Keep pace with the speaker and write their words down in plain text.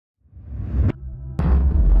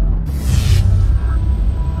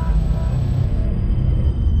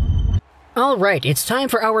Alright, it's time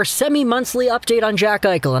for our semi-monthly update on Jack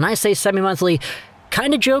Eichel, and I say semi-monthly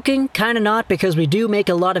kind of joking, kind of not, because we do make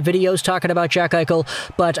a lot of videos talking about Jack Eichel,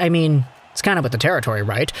 but I mean, it's kind of with the territory,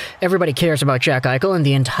 right? Everybody cares about Jack Eichel and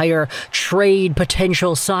the entire trade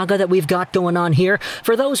potential saga that we've got going on here.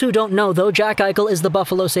 For those who don't know, though, Jack Eichel is the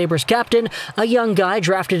Buffalo Sabres captain, a young guy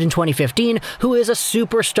drafted in 2015 who is a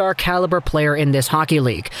superstar caliber player in this hockey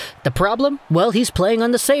league. The problem? Well, he's playing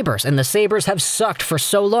on the Sabres, and the Sabres have sucked for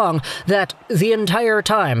so long that the entire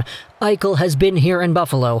time Eichel has been here in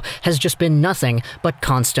Buffalo has just been nothing but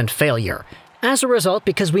constant failure. As a result,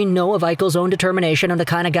 because we know of Eichel's own determination and the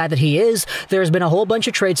kind of guy that he is, there's been a whole bunch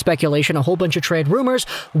of trade speculation, a whole bunch of trade rumors.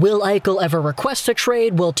 Will Eichel ever request a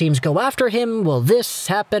trade? Will teams go after him? Will this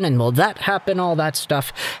happen and will that happen? All that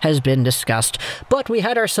stuff has been discussed. But we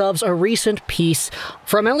had ourselves a recent piece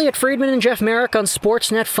from Elliotte, Friedman, and Jeff Marek on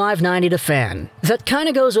Sportsnet 590 The Fan that kind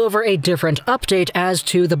of goes over a different update as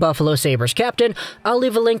to the Buffalo Sabres captain. I'll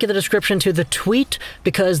leave a link in the description to the tweet,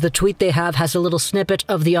 because the tweet they have has a little snippet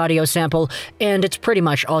of the audio sample, and it's pretty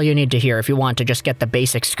much all you need to hear if you want to just get the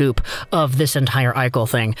basic scoop of this entire Eichel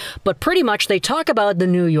thing. But pretty much they talk about the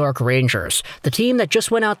New York Rangers, the team that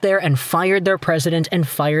just went out there and fired their president and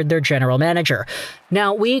fired their general manager.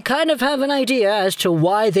 Now, we kind of have an idea as to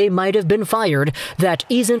why they might have been fired that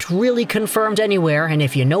isn't really confirmed anywhere, and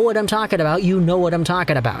if you know what I'm talking about, you know what I'm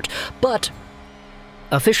talking about. But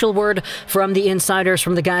official word from the insiders,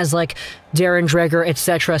 from the guys like Darren Dreger,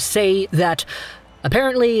 etc., say that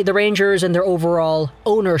apparently the Rangers and their overall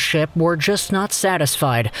ownership were just not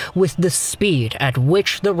satisfied with the speed at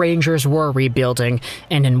which the Rangers were rebuilding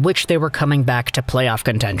and in which they were coming back to playoff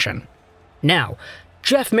contention. Now,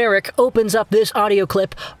 Jeff Marek opens up this audio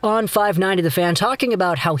clip on 590 The Fan talking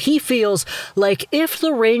about how he feels like if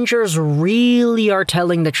the Rangers really are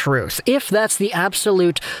telling the truth, if that's the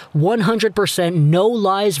absolute 100%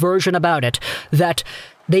 no-lies version about it, that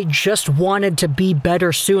they just wanted to be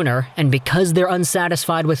better sooner, and because they're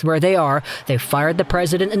unsatisfied with where they are, they fired the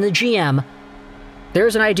president and the GM.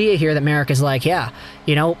 There's an idea here that Marek is like, yeah,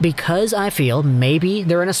 you know, because I feel maybe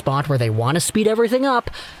they're in a spot where they want to speed everything up,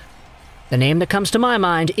 the name that comes to my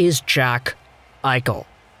mind is Jack Eichel.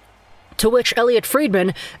 To which Elliotte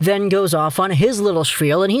Friedman then goes off on his little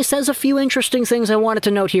spiel, and he says a few interesting things I wanted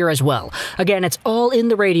to note here as well. Again, it's all in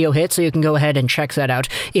the radio hit, so you can go ahead and check that out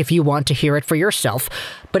if you want to hear it for yourself.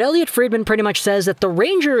 But Elliotte Friedman pretty much says that the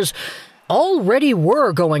Rangers already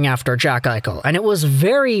were going after Jack Eichel, and it was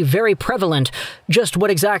very, very prevalent just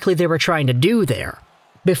what exactly they were trying to do there.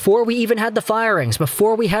 Before we even had the firings,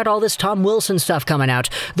 before we had all this Tom Wilson stuff coming out,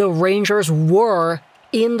 the Rangers were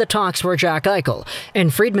in the talks for Jack Eichel.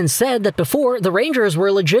 And Friedman said that before, the Rangers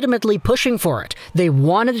were legitimately pushing for it. They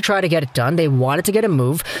wanted to try to get it done, they wanted to get a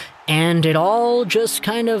move, and it all just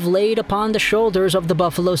kind of laid upon the shoulders of the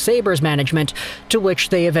Buffalo Sabres management, to which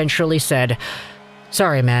they eventually said,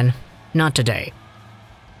 sorry man, not today.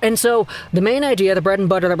 And so, the main idea, the bread and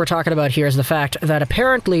butter that we're talking about here is the fact that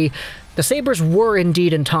apparently the Sabres were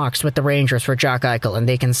indeed in talks with the Rangers for Jack Eichel, and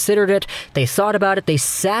they considered it, they thought about it, they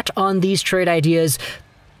sat on these trade ideas,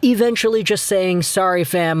 eventually just saying, sorry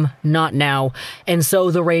fam, not now, and so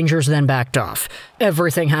the Rangers then backed off.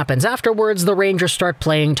 Everything happens afterwards, the Rangers start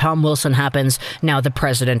playing, Tom Wilson happens, now the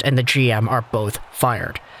president and the GM are both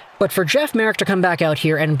fired. But for Jeff Marek to come back out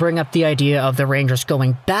here and bring up the idea of the Rangers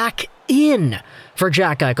going back in for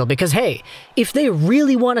Jack Eichel, because hey, if they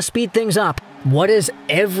really want to speed things up, what has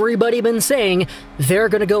everybody been saying they're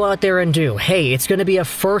going to go out there and do? Hey, it's going to be a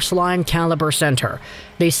first-line caliber center.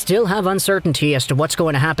 They still have uncertainty as to what's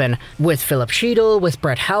going to happen with Philip Chytil, with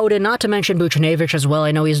Brett Howden, not to mention Buchnevich as well.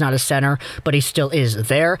 I know he's not a center, but he still is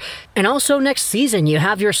there. And also next season, you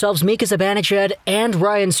have yourselves Mika Zibanejad and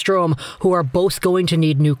Ryan Strome, who are both going to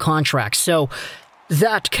need new contracts. So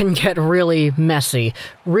that can get really messy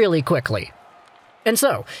really quickly. And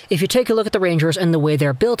so, if you take a look at the Rangers and the way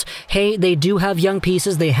they're built, hey, they do have young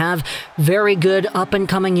pieces. They have very good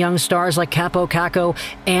up-and-coming young stars like Capo Kakko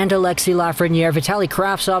and Alexis Lafreniere. Vitaly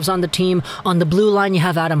Kravtsov's on the team. On the blue line, you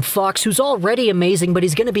have Adam Fox, who's already amazing, but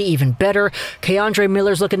he's going to be even better. Keandre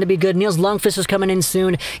Miller's looking to be good. Niels Lundqvist is coming in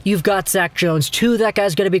soon. You've got Zach Jones, too. That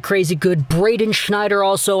guy's going to be crazy good. Braden Schneider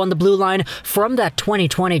also on the blue line from that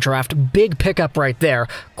 2020 draft. Big pickup right there,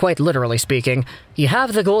 quite literally speaking. You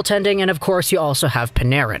have the goaltending, and of course you also have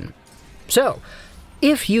Panarin. So,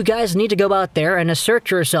 if you guys need to go out there and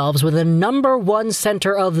assert yourselves with a #1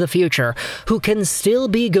 center of the future who can still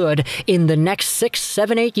be good in the next 6,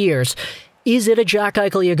 7, 8 years, is it a Jack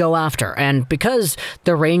Eichel you go after? And because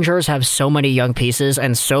the Rangers have so many young pieces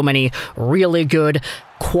and so many really good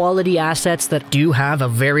quality assets that do have a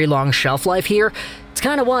very long shelf life here. It's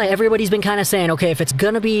kind of why everybody's been kind of saying, okay, if it's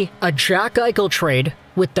going to be a Jack Eichel trade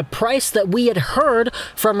with the price that we had heard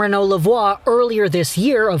from Renaud Lavoie earlier this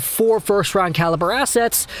year of 4 first-round caliber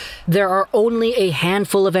assets, there are only a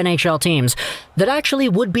handful of NHL teams that actually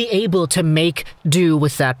would be able to make do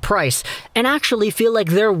with that price and actually feel like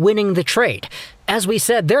they're winning the trade. As we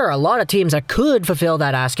said, there are a lot of teams that could fulfill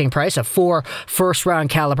that asking price of 4 first-round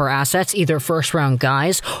caliber assets, either first-round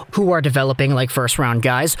guys who are developing like first-round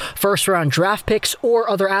guys, first-round draft picks, or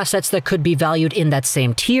other assets that could be valued in that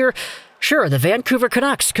same tier. Sure, the Vancouver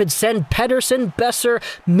Canucks could send Pedersen, Besser,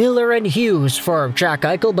 Miller, and Hughes for Jack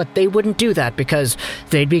Eichel, but they wouldn't do that because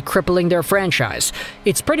they'd be crippling their franchise.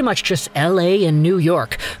 It's pretty much just LA and New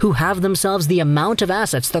York who have themselves the amount of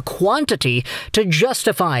assets, the quantity, to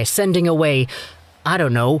justify sending away, I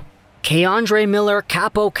don't know, K'Andre Miller,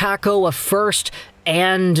 Capo Caco, a first,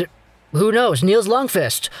 and who knows, Niels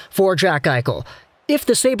Lundqvist for Jack Eichel. If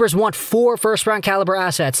the Sabres want 4 first-round caliber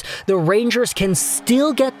assets, the Rangers can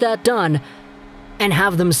still get that done and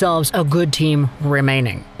have themselves a good team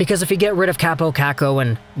remaining. Because if you get rid of Capo Caco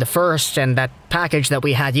and the first and that package that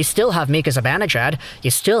we had, you still have Mika Zibanejad,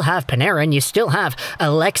 you still have Panarin, you still have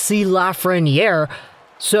Alexis Lafreniere.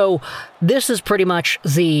 So this is pretty much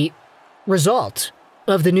the result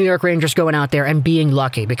of the New York Rangers going out there and being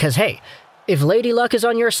lucky. Because, hey, if Lady Luck is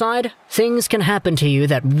on your side, things can happen to you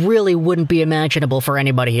that really wouldn't be imaginable for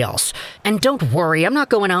anybody else. And don't worry, I'm not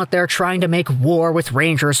going out there trying to make war with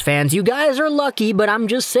Rangers fans. You guys are lucky, but I'm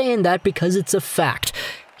just saying that because it's a fact.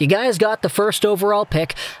 You guys got the first overall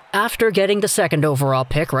pick after getting the second overall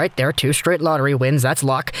pick right there. 2 straight lottery wins, that's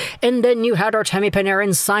luck. And then you had Artemi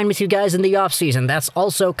Panarin sign with you guys in the offseason. That's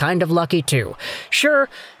also kind of lucky too. Sure,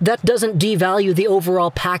 that doesn't devalue the overall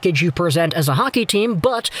package you present as a hockey team,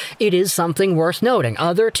 but it is something worth noting.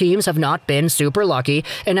 Other teams have not been super lucky,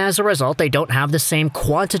 and as a result, they don't have the same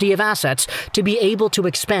quantity of assets to be able to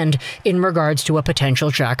expend in regards to a potential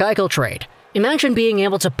Jack Eichel trade. Imagine being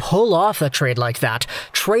able to pull off a trade like that,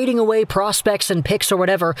 trading away prospects and picks or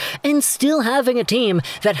whatever, and still having a team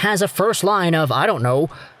that has a first line of, I don't know,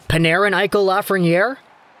 Panarin, Eichel, Lafreniere?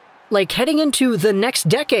 Like, heading into the next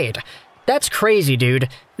decade. That's crazy, dude.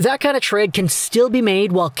 That kind of trade can still be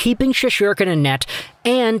made while keeping Shesterkin in net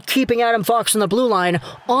and keeping Adam Fox on the blue line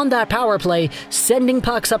on that power play, sending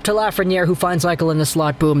pucks up to Lafreniere, who finds Eichel in the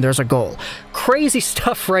slot. Boom, there's a goal. Crazy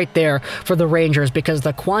stuff right there for the Rangers because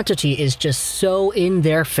the quantity is just so in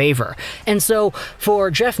their favor. And so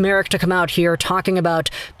for Jeff Marek to come out here talking about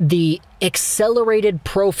the accelerated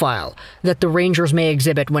profile that the Rangers may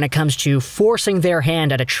exhibit when it comes to forcing their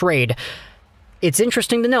hand at a trade, it's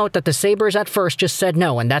interesting to note that the Sabres at first just said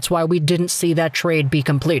no, and that's why we didn't see that trade be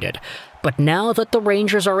completed. But now that the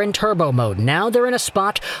Rangers are in turbo mode, now they're in a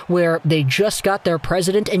spot where they just got their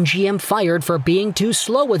president and GM fired for being too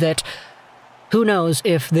slow with it, who knows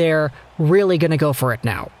if they're really going to go for it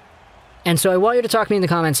now. And so I want you to talk to me in the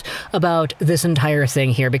comments about this entire thing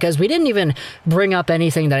here, because we didn't even bring up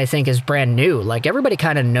anything that I think is brand new. Like, everybody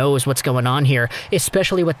kind of knows what's going on here,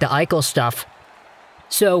 especially with the Eichel stuff.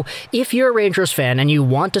 So, if you're a Rangers fan and you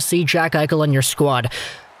want to see Jack Eichel on your squad,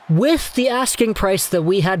 with the asking price that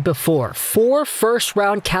we had before, 4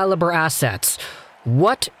 first-round caliber assets,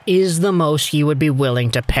 what is the most you would be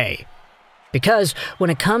willing to pay? Because when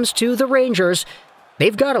it comes to the Rangers,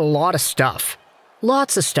 they've got a lot of stuff.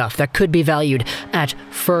 Lots of stuff that could be valued at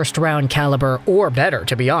first-round caliber or better,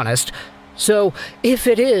 to be honest. So, if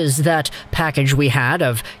it is that package we had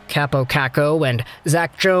of Capo Caco and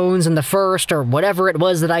Zach Jones in the first, or whatever it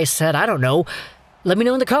was that I said, I don't know, let me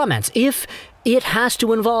know in the comments. If it has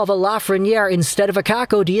to involve a Lafreniere instead of a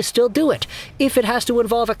Caco, do you still do it? If it has to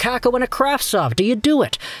involve a Caco and a Kravtsov, do you do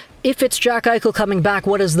it? If it's Jack Eichel coming back,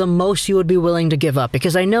 what is the most you would be willing to give up?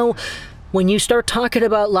 Because I know when you start talking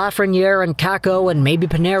about Lafreniere and Caco and maybe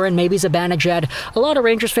Panarin, maybe Zibanejad, a lot of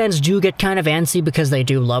Rangers fans do get kind of antsy because they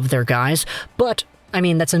do love their guys, but I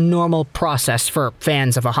mean, that's a normal process for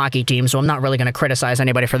fans of a hockey team, so I'm not really going to criticize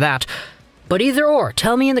anybody for that. But either or,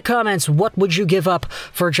 tell me in the comments, what would you give up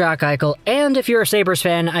for Jack Eichel? And if you're a Sabres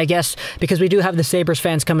fan, I guess, because we do have the Sabres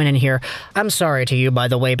fans coming in here, I'm sorry to you, by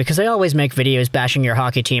the way, because I always make videos bashing your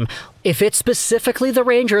hockey team. If it's specifically the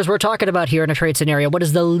Rangers we're talking about here in a trade scenario, what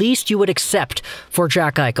is the least you would accept for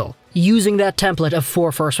Jack Eichel, using that template of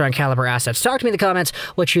 4 first-round caliber assets? Talk to me in the comments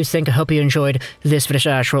what you think. I hope you enjoyed this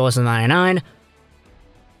video. Rolls in 99.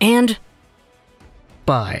 And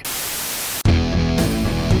bye.